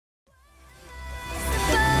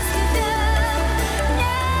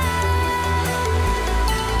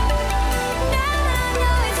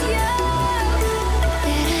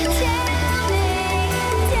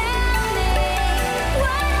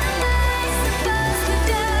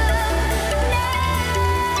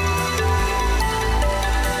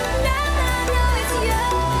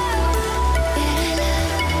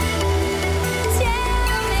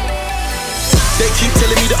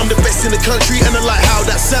best in the country and I like how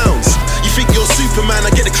that sounds. You think you're Superman,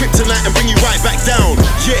 I get the kryptonite and bring you right back down.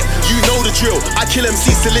 Yeah, you know the drill, I kill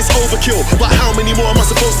MCs till it's overkill. But how many more am I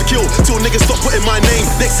supposed to kill? Till niggas stop putting my name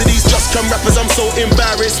next to these just come rappers, I'm so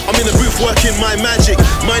embarrassed. I'm in the booth working my magic.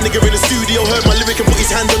 My nigga in the studio heard my lyric and put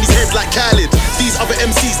his hand on his head like Khaled. These other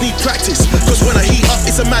MCs need practice, cause when I heat up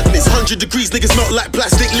it's a madness. 100 degrees, niggas melt like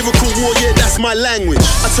plastic. Lyrical war, yeah, that's my language.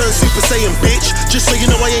 I turn Super Saiyan, bitch, just so you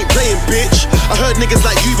know I ain't playing, bitch. I heard niggas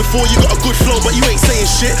like you before, you got a good flow but you ain't saying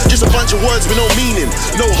shit. Just a bunch of words with no meaning,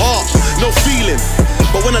 no heart, no feeling.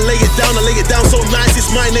 But when I lay it down so nice,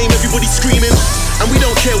 it's my name, everybody screaming. And we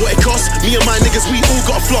don't care what it costs, me and my niggas, we all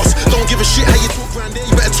got floss. Don't give a shit how you talk around there,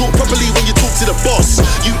 you better talk properly when you talk to the boss.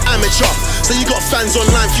 You amateur, so you got fans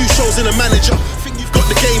online, few shows and a manager. Think you've got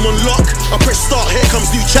the game on lock? I press start, here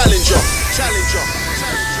comes new challenger.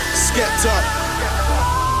 Skepta.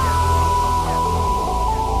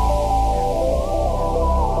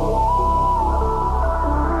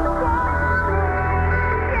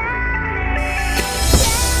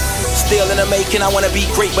 Still in the making, I wanna be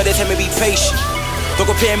great, but it's time to be patient. Don't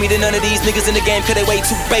compare me to none of these niggas in the game, cause they way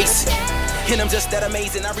too basic. And I'm just that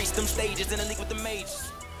amazing, I reach them stages in the league with the majors.